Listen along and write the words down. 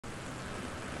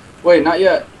Wait, not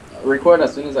yet. Record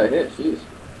as soon as I hit. Jeez.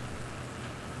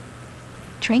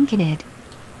 Trinketed.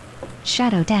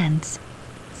 Shadow Dance.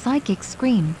 Psychic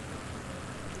Scream.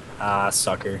 Ah,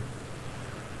 sucker.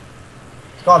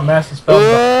 It's called Master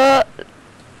Spell.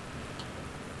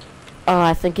 Oh,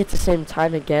 I think it's the same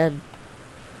time again.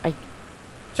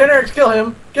 Enchanterx, kill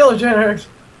him! Kill Enchanterx!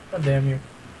 God damn you.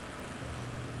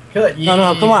 Kill it. No,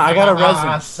 come on, I gotta res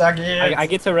him. Suck it. I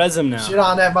get to res him now. Shit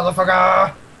on that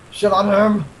motherfucker! Shit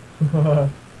on him!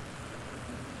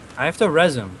 I have to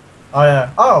res him. Oh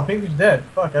yeah. Oh, Pingfu's dead.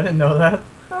 Fuck, I didn't know that.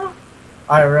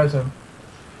 I res him.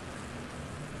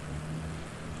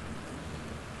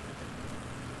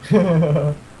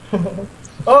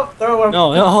 Oh, throw one.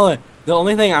 No, hold on. The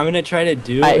only thing I'm gonna try to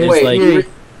do is wait, like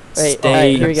Stay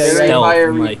stay here we go. stealth Fire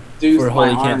and, like reduced for my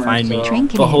Holy can't armor, find me. so-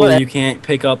 Trinketed. But Holy, you can't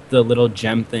pick up the little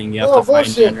gem thing. You have Oh, to find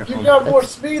bullshit! your You home. got more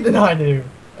speed than I do.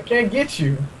 I can't get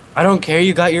you. I don't care.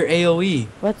 You got your AOE.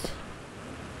 What?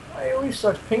 I always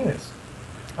suck penis.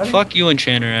 Fuck you,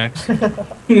 Enchanterx.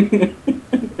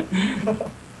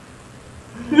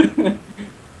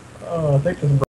 Oh, I think this